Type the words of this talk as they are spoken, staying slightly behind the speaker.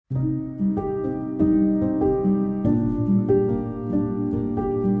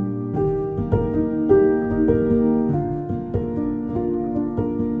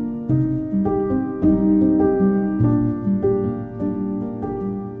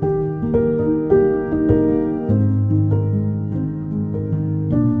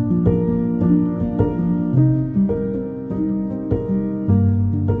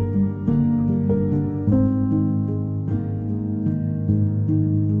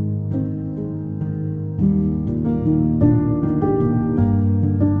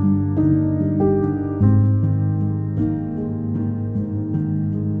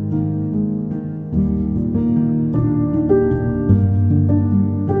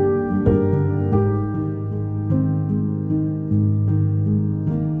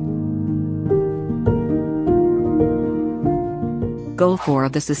Goal 4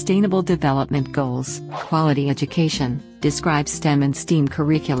 of the Sustainable Development Goals, Quality Education, describes STEM and STEAM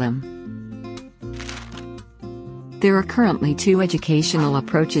curriculum. There are currently two educational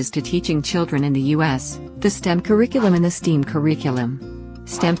approaches to teaching children in the U.S., the STEM curriculum and the STEAM curriculum.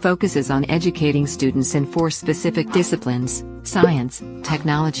 STEM focuses on educating students in 4 specific disciplines: science,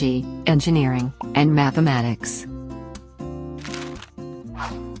 technology, engineering, and mathematics.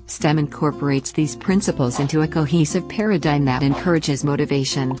 STEM incorporates these principles into a cohesive paradigm that encourages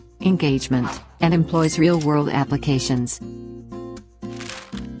motivation, engagement, and employs real-world applications.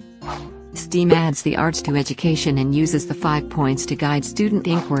 STEAM adds the arts to education and uses the 5 points to guide student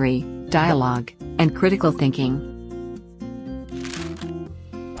inquiry, dialogue, and critical thinking.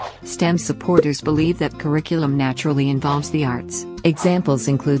 STEM supporters believe that curriculum naturally involves the arts. Examples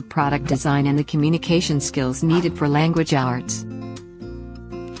include product design and the communication skills needed for language arts.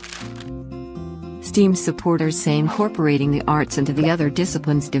 STEAM supporters say incorporating the arts into the other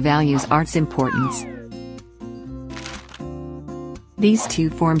disciplines devalues arts' importance. These two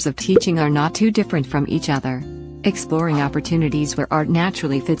forms of teaching are not too different from each other. Exploring opportunities where art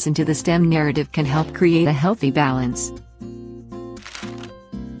naturally fits into the STEM narrative can help create a healthy balance.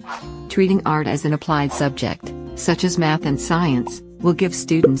 Treating art as an applied subject, such as math and science, will give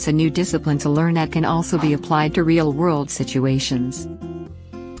students a new discipline to learn that can also be applied to real-world situations.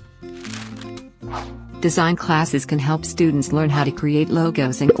 Design classes can help students learn how to create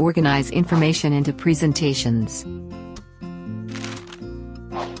logos and organize information into presentations.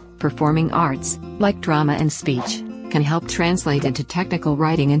 Performing arts, like drama and speech, can help translate into technical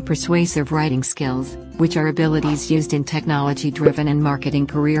writing and persuasive writing skills, which are abilities used in technology-driven and marketing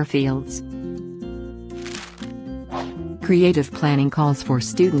career fields. Creative planning calls for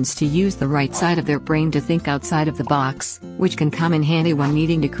students to use the right side of their brain to think outside of the box, which can come in handy when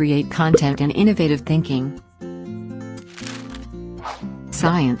needing to create content and innovative thinking.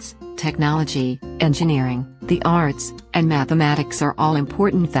 Science, technology, engineering, the arts, and mathematics are all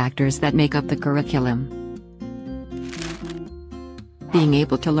important factors that make up the curriculum. Being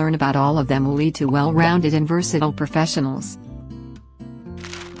able to learn about all of them will lead to well-rounded and versatile professionals.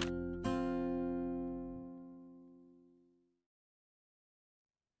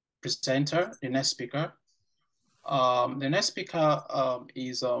 Presenter, the next speaker. The next speaker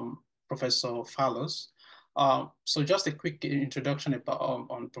is Professor Falus. So just a quick introduction about,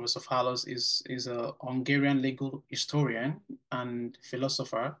 on Professor Falus is a Hungarian legal historian and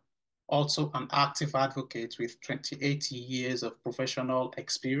philosopher, also an active advocate with 28 years of professional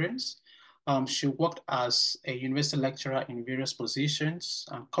experience. She worked as a university lecturer in various positions,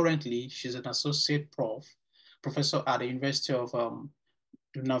 and currently she's an associate professor at the University of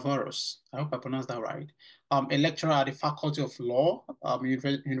Navarros, I hope I pronounced that right, a lecturer at the Faculty of Law,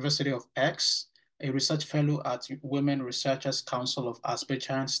 University of X, a research fellow at Women Researchers Council of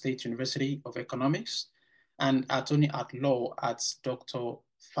Azerbaijan State University of Economics, and attorney at law at Dr.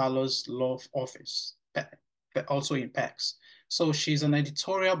 Falus Law Office, also in PEX. So she's an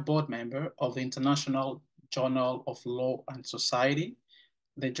editorial board member of the International Journal of Law and Society,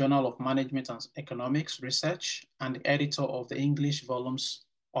 the Journal of Management and Economics Research, and the editor of the English volumes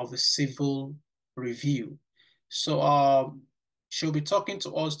of the Civil Review. So she'll be talking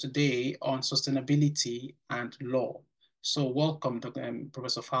to us today on sustainability and law. So welcome,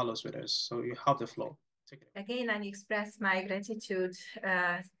 Professor Falus, with us. So you have the floor. Again, I express my gratitude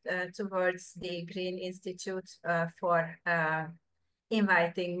towards the Green Institute for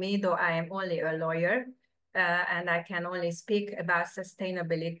inviting me, though I am only a lawyer. And I can only speak about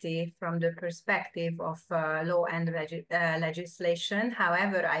sustainability from the perspective of law and legislation.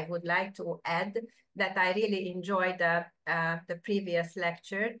 However, I would like to add that I really enjoyed the previous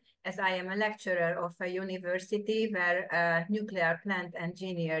lecture, as I am a lecturer of a university where nuclear plant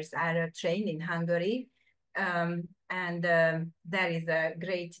engineers are trained in Hungary. and there is a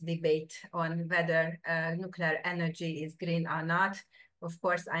great debate on whether nuclear energy is green or not. Of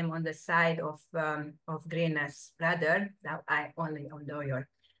course, I'm on the side of greenness rather. Now I'm only a lawyer.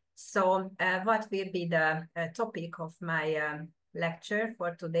 So what will be the topic of my lecture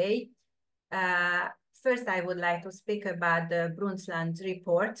for today? First, I would like to speak about the Brundtland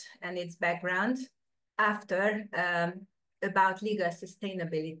report and its background. After, about legal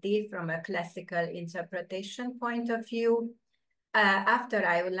sustainability from a classical interpretation point of view. After,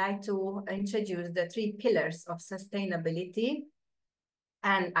 I would like to introduce the 3 pillars of sustainability.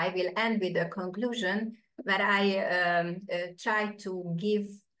 And I will end with a conclusion where I try to give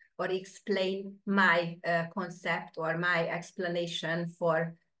or explain my concept or my explanation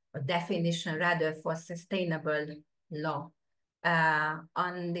for a definition rather for sustainable law.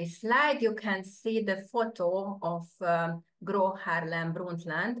 On this slide, you can see the photo of Gro Harlem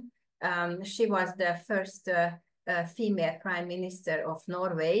Brundtland. She was the first female prime minister of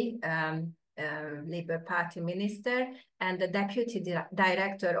Norway, Labour Party minister, and the deputy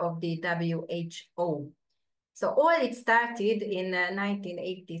director of the WHO. So all it started in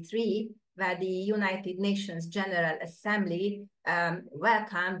 1983, where the United Nations General Assembly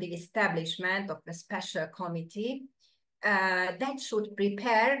welcomed the establishment of a special committee that should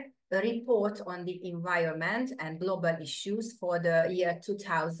prepare a report on the environment and global issues for the year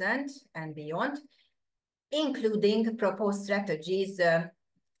 2000 and beyond, including proposed strategies.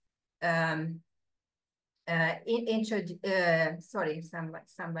 Sorry,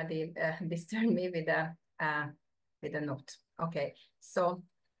 somebody disturbed me with a note. Okay, so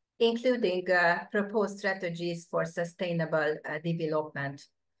including proposed strategies for sustainable development.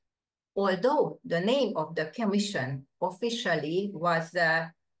 Although the name of the commission officially was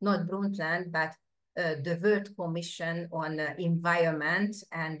not Brundtland, but the World Commission on Environment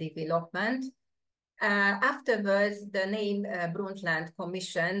and Development, afterwards, the name Brundtland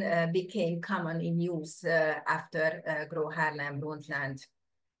Commission became common in use after Gro Harlem Brundtland.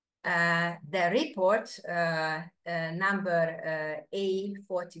 The report number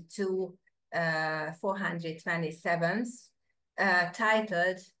A42 427,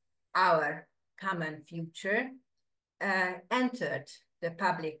 titled Our Common Future, entered the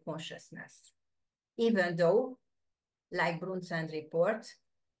public consciousness, even though, like Brundtland report,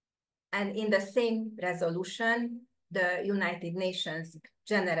 and in the same resolution, the United Nations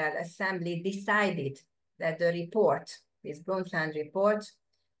General Assembly decided that the report, this Brundtland report,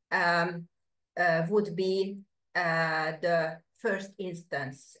 would be the first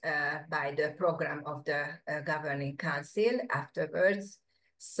instance by the program of the Governing Council afterwards.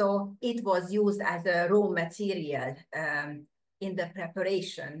 So it was used as a raw material in the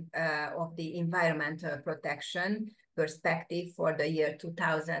preparation of the environmental protection perspective for the year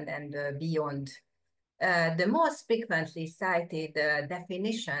 2000 and beyond. The most frequently cited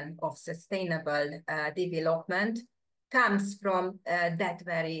definition of sustainable development comes from that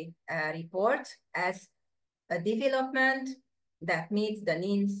very report as a development that meets the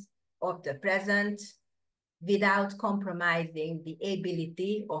needs of the present without compromising the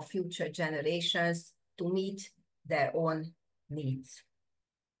ability of future generations to meet their own needs.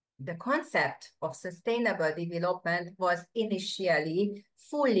 The concept of sustainable development was initially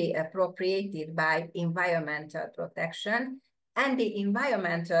fully appropriated by environmental protection and the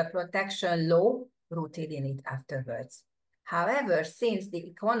environmental protection law rooted in it afterwards. However, since the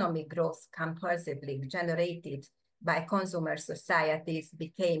economic growth compulsively generated by consumer societies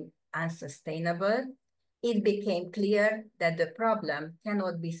became unsustainable, it became clear that the problem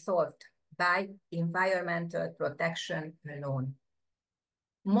cannot be solved by environmental protection alone.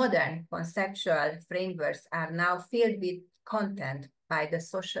 Modern conceptual frameworks are now filled with content by the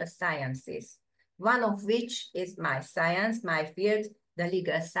social sciences, one of which is my science, my field, the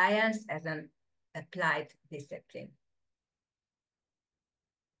legal science as an applied discipline.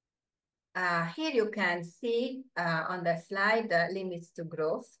 Here you can see on the slide the limits to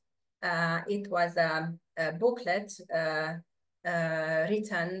growth. It was a booklet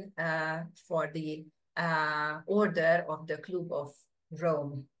written for the order of the Club of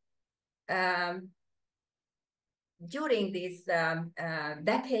Rome. During these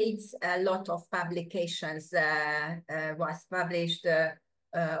decades, a lot of publications was published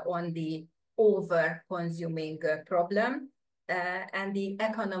on the over-consuming problem, and the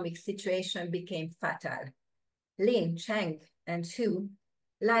economic situation became fatal. Lin, Cheng, and Hu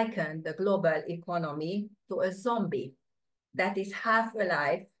likened the global economy to a zombie that is half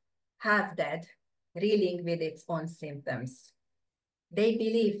alive, half dead, reeling with its own symptoms. They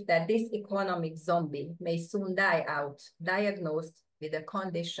believe that this economic zombie may soon die out, diagnosed with a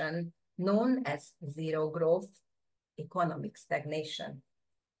condition known as zero growth, economic stagnation.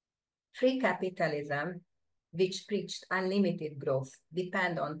 Free capitalism, which preached unlimited growth,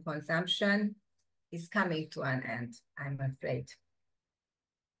 depend on consumption, is coming to an end, I'm afraid.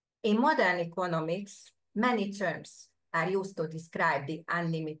 In modern economics, many terms are used to describe the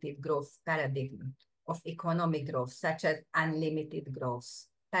unlimited growth paradigm of economic growth, such as unlimited growth,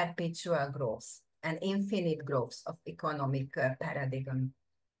 perpetual growth, and infinite growth of economic paradigm.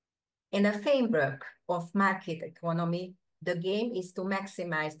 In a framework of market economy, the game is to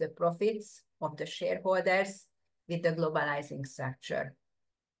maximize the profits of the shareholders with the globalizing structure.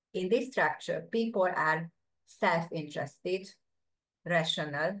 In this structure, people are self-interested,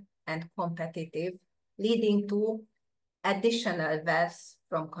 rational, and competitive, leading to additional wealth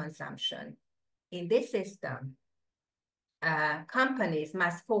from consumption. In this system, companies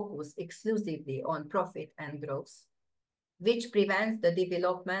must focus exclusively on profit and growth, which prevents the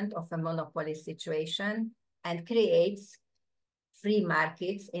development of a monopoly situation and creates free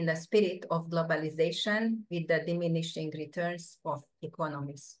markets in the spirit of globalization with the diminishing returns of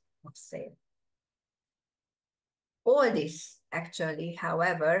economies of scale. All this actually,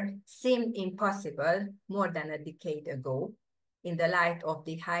 however, seemed impossible more than a decade ago in the light of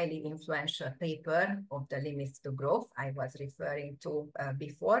the highly influential paper of the limits to growth I was referring to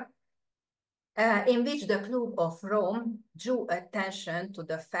before, in which the Club of Rome drew attention to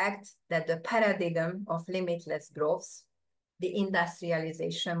the fact that the paradigm of limitless growth, the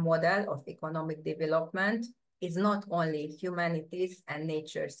industrialization model of economic development, is not only humanity's and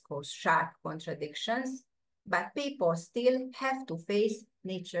nature's sharp contradictions, but people still have to face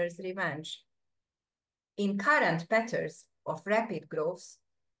nature's revenge. In current patterns of rapid growth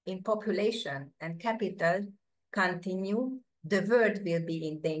in population and capital continue, the world will be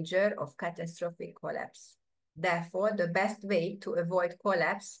in danger of catastrophic collapse. Therefore, the best way to avoid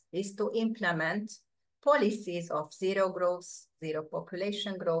collapse is to implement policies of zero growth, zero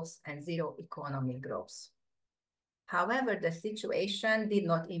population growth, and zero economic growth. However, the situation did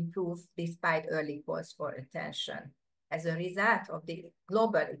not improve despite early calls for attention. As a result of the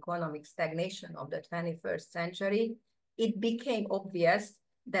global economic stagnation of the 21st century, it became obvious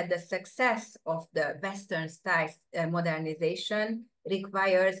that the success of the Western style modernization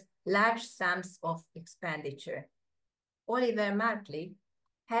requires large sums of expenditure. Oliver Martley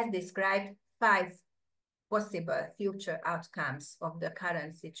has described 5 possible future outcomes of the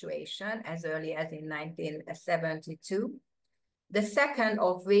current situation as early as in 1972. The second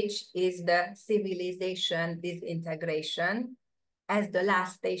of which is the civilization disintegration as the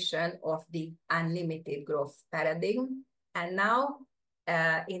last station of the unlimited growth paradigm. And now,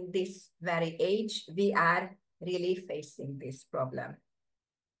 in this very age, we are really facing this problem.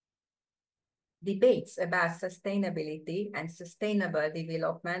 Debates about sustainability and sustainable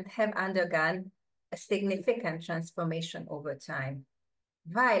development have undergone a significant transformation over time.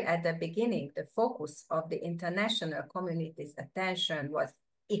 While at the beginning, the focus of the international community's attention was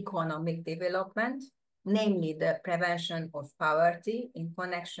economic development, namely the prevention of poverty in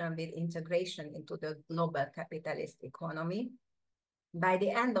connection with integration into the global capitalist economy, by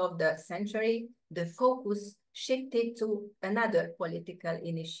the end of the century, the focus shifted to another political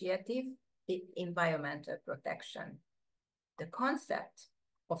initiative, the environmental protection. The concept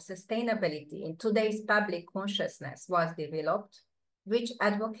of sustainability in today's public consciousness was developed, which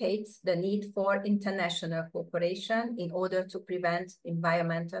advocates the need for international cooperation in order to prevent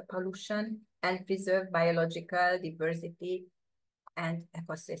environmental pollution and preserve biological diversity and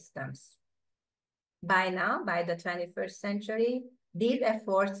ecosystems. By now, by the 21st century, these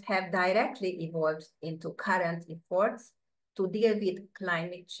efforts have directly evolved into current efforts to deal with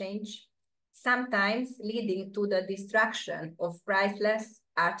climate change, sometimes leading to the destruction of priceless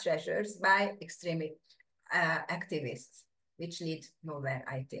art treasures by extremist activists, which lead nowhere,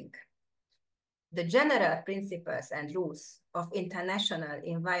 I think. The general principles and rules of international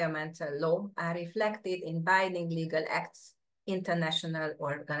environmental law are reflected in binding legal acts, international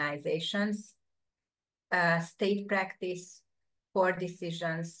organizations, state practice, court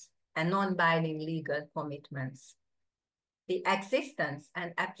decisions, and non-binding legal commitments. The existence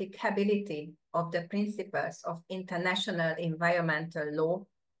and applicability of the principles of international environmental law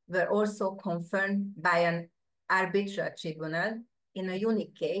were also confirmed by an arbitral tribunal in a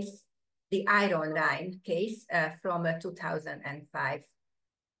unique case, the Iron Line case from 2005.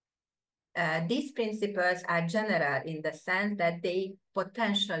 These principles are general in the sense that they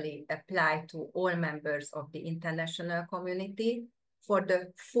potentially apply to all members of the international community for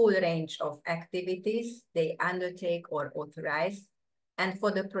the full range of activities they undertake or authorize, and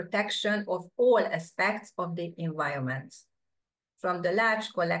for the protection of all aspects of the environment. From the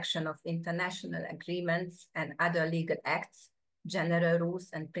large collection of international agreements and other legal acts, general rules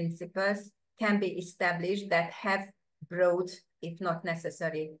and principles can be established that have broad, if not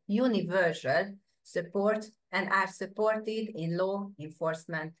necessary, universal support and are supported in law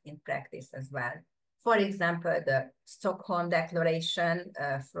enforcement in practice as well. For example, the Stockholm Declaration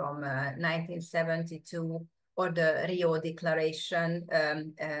from 1972 or the Rio Declaration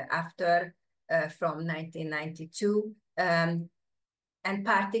after from 1992, and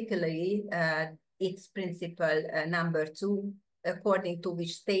particularly its principle number 2, according to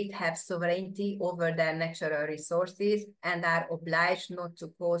which states have sovereignty over their natural resources and are obliged not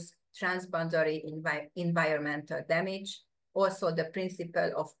to cause transboundary environmental damage. Also the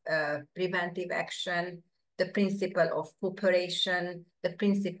principle of preventive action, the principle of cooperation, the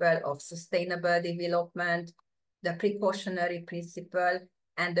principle of sustainable development, the precautionary principle,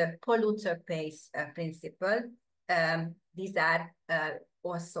 and the polluter pays principle. These are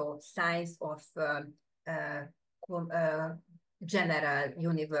also signs of general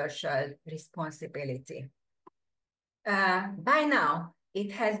universal responsibility. By now,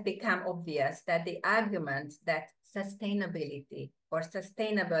 it has become obvious that the argument that sustainability or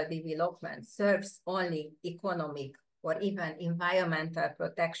sustainable development serves only economic or even environmental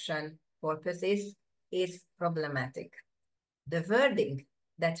protection purposes is problematic. The wording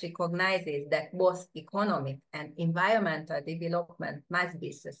that recognizes that both economic and environmental development must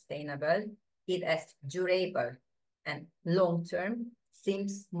be sustainable, it as durable and long-term,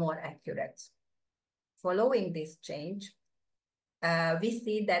 seems more accurate. Following this change, we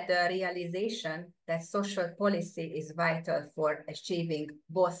see that the realization that social policy is vital for achieving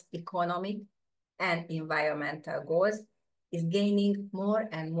both economic and environmental goals is gaining more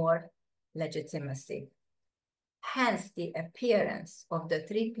and more legitimacy. Hence, the appearance of the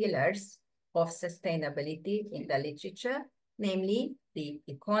 3 pillars of sustainability in the literature, namely the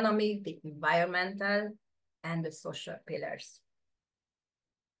economic, the environmental, and the social pillars.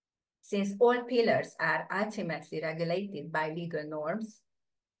 Since all pillars are ultimately regulated by legal norms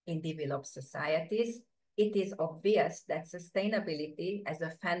in developed societies, it is obvious that sustainability as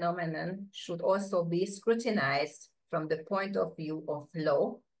a phenomenon should also be scrutinized from the point of view of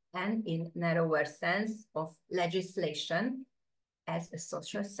law and in narrower sense of legislation as a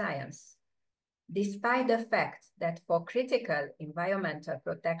social science. Despite the fact that for critical environmental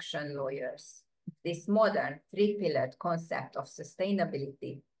protection lawyers, this modern 3-pillared concept of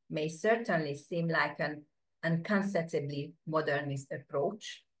sustainability may certainly seem like an unconceptibly modernist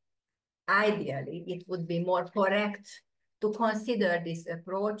approach, ideally, it would be more correct to consider this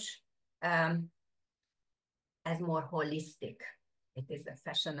approach as more holistic. It is a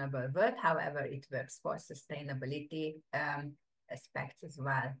fashionable word, however, it works for sustainability aspects as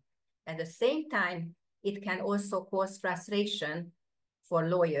well. At the same time, it can also cause frustration for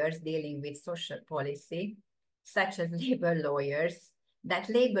lawyers dealing with social policy, such as labor lawyers, that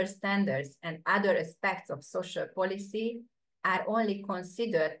labor standards and other aspects of social policy are only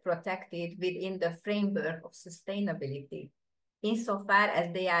considered protected within the framework of sustainability, insofar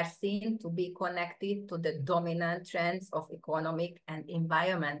as they are seen to be connected to the dominant trends of economic and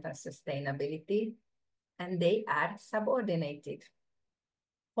environmental sustainability, and they are subordinated.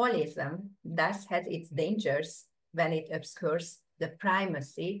 Holism thus has its dangers when it obscures the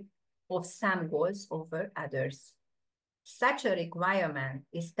primacy of some goals over others. Such a requirement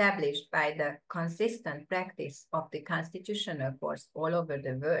established by the consistent practice of the constitutional courts all over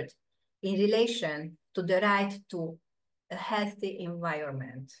the world in relation to the right to a healthy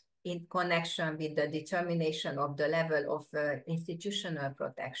environment in connection with the determination of the level of institutional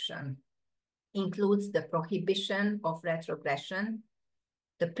protection includes the prohibition of retrogression,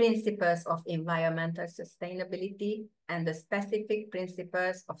 the principles of environmental sustainability, and the specific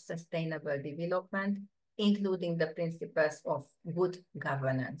principles of sustainable development, including the principles of good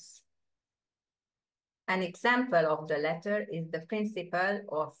governance. An example of the latter is the principle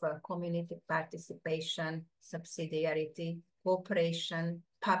of community participation, subsidiarity, cooperation,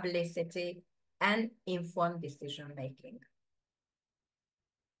 publicity, and informed decision-making.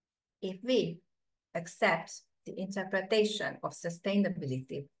 If we accept the interpretation of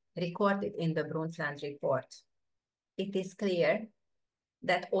sustainability recorded in the Brundtland report, it is clear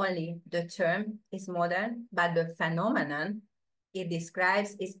that only the term is modern, but the phenomenon it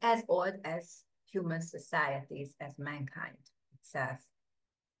describes is as old as human societies, as mankind itself.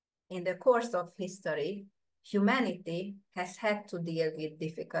 In the course of history, humanity has had to deal with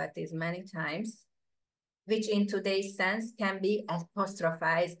difficulties many times, which in today's sense can be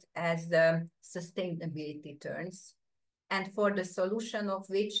apostrophized as sustainability terms, and for the solution of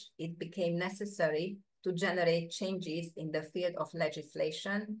which it became necessary to generate changes in the field of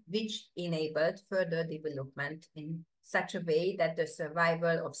legislation, which enabled further development in such a way that the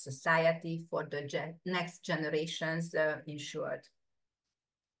survival of society for the next generations ensured.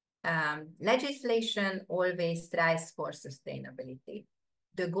 Legislation always strives for sustainability.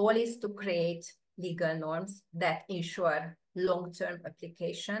 The goal is to create legal norms that ensure long-term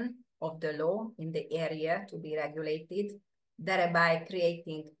application of the law in the area to be regulated, thereby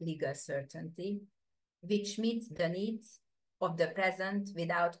creating legal certainty, which meets the needs of the present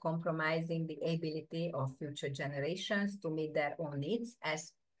without compromising the ability of future generations to meet their own needs,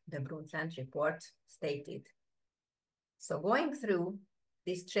 as the Brundtland report stated. So going through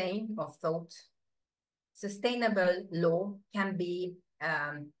this train of thought, sustainable law can be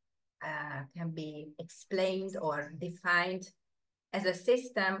explained or defined as a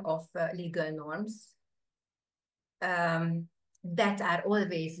system of legal norms that are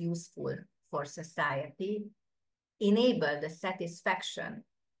always useful for society, enable the satisfaction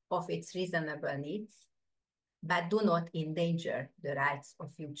of its reasonable needs, but do not endanger the rights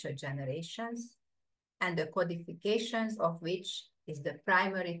of future generations, and the codifications of which is the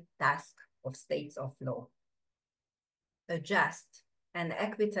primary task of states of law. A just and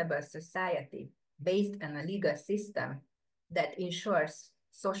equitable society based on a legal system that ensures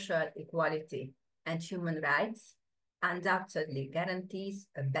social equality and human rights undoubtedly guarantees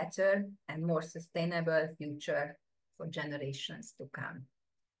a better and more sustainable future for generations to come.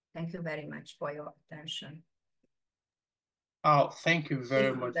 Thank you very much for your attention. Oh, thank you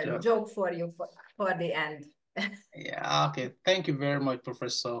very much. A joke for you for the end. Yeah, okay. Thank you very much,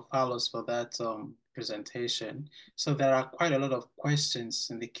 Professor Falus, for that presentation. So there are quite a lot of questions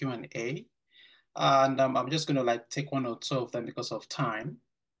in the Q&A, and I'm just going to take one or two of them because of time.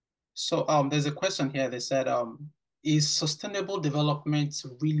 So there's a question here. They said, is sustainable development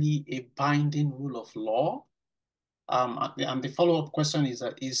really a binding rule of law? And the follow-up question is,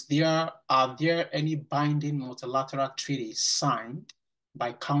 are there any binding multilateral treaties signed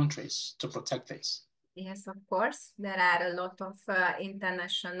by countries to protect this? Yes, of course. There are a lot of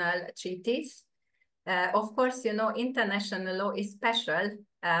international treaties. Of course, you know, international law is special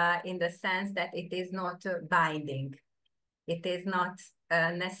in the sense that it is not binding. It is not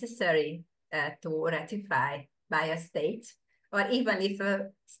necessary to ratify by a state, or even if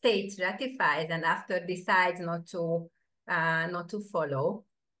a state ratifies and after decides not to follow,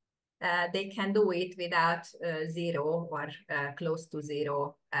 they can do it without zero or close to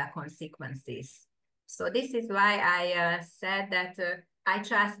zero consequences. So this is why I said that I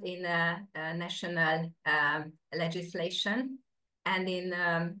trust in national legislation and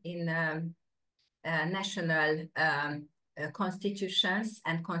in national constitutions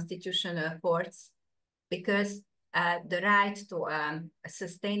and constitutional courts, because the right to a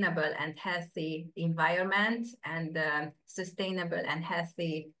sustainable and healthy environment and sustainable and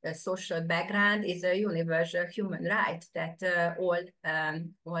healthy social background is a universal human right that all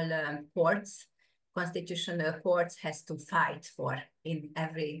courts, constitutional courts, has to fight for in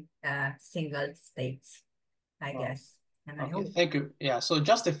every single state, I guess. And I hope. Thank you. Yeah, so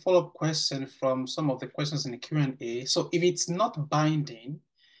just a follow-up question from some of the questions in the Q&A. So if it's not binding,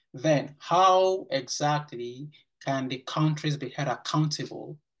 then how exactly can the countries be held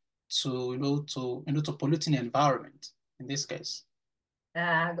accountable to polluting the environment in this case?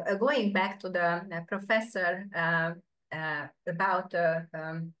 Going back to the professor about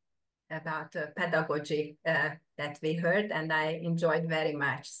pedagogy that we heard, and I enjoyed very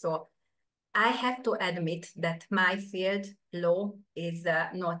much. So I have to admit that my field, law, is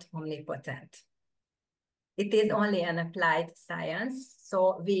not omnipotent. It is only an applied science.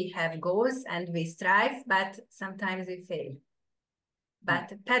 So we have goals and we strive, but sometimes we fail.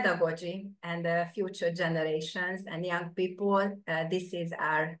 But pedagogy and future generations and young people, this is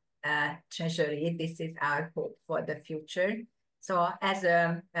our treasury. This is our hope for the future. So as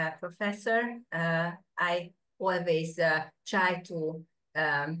a professor, I always try to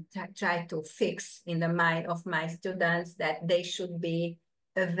fix in the mind of my students that they should be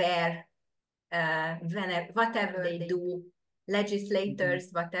aware whatever they do, legislators,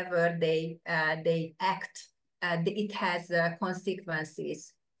 whatever they act, it has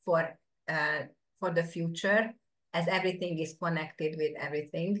consequences for the future, as everything is connected with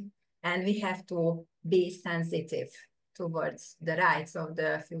everything, and we have to be sensitive towards the rights of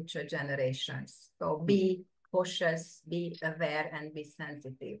the future generations. So be cautious, be aware, and be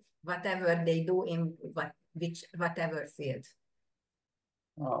sensitive, whatever they do in whatever field.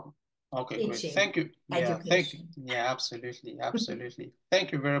 Oh, Okay, great. teaching, Thank you. Yeah, thank you. education. Yeah, absolutely, absolutely.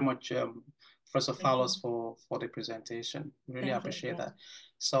 Thank you very much, Professor Thank you. Falus, for the presentation. Really Thank you appreciate again. that.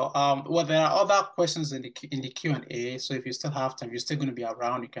 So, well, there are other questions in the Q&A. So if you still have time, you're still going to be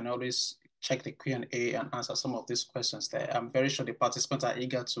around, you can always check the Q&A and answer some of these questions there. I'm very sure the participants are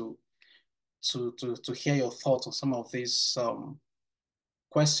eager to hear your thoughts on some of these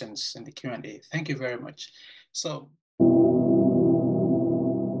questions in the Q&A. Thank you very much. So